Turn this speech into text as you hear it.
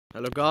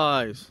Hello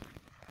guys,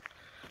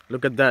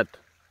 look at that.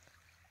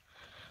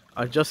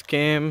 I just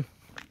came,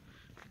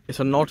 it's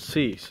a North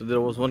Sea, so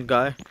there was one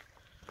guy,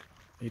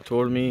 he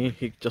told me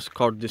he just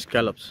caught the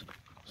scallops.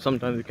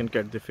 Sometimes you can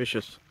catch the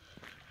fishes,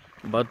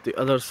 but the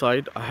other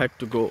side I had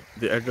to go,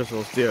 the address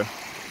was there.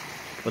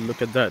 But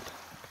look at that,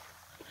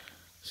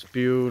 it's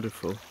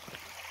beautiful,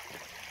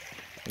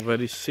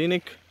 very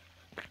scenic,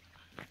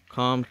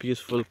 calm,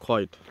 peaceful,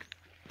 quiet.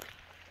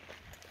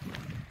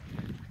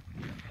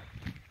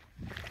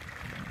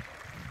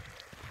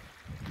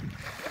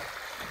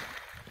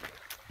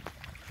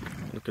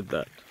 Look at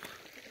that.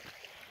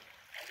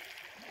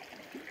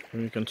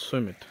 And you can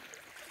swim it.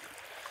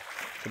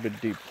 It's a bit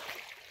deep.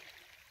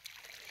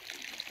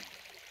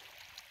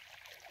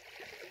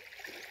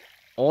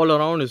 All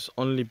around is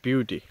only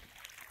beauty.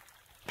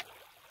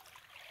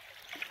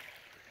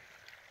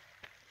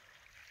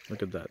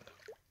 Look at that.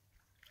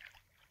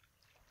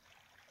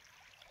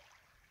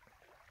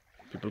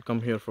 People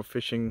come here for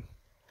fishing.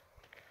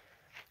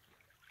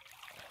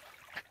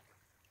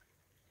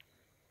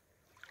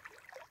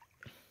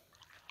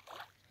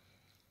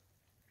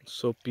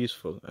 So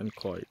peaceful and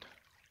quiet.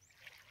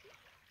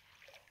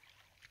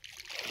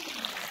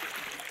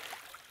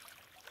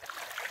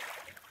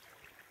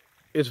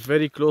 It's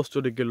very close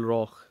to the Gill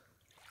Rock.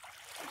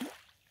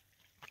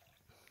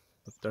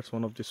 That's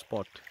one of the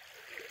spots.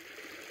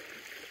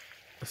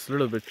 It's a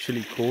little bit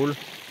chilly, cold,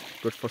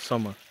 good for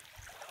summer.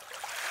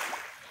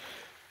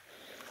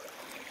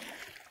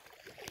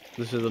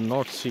 This is the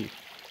North Sea,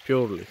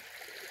 purely.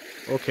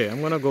 Okay,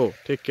 I'm gonna go.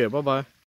 Take care. Bye bye.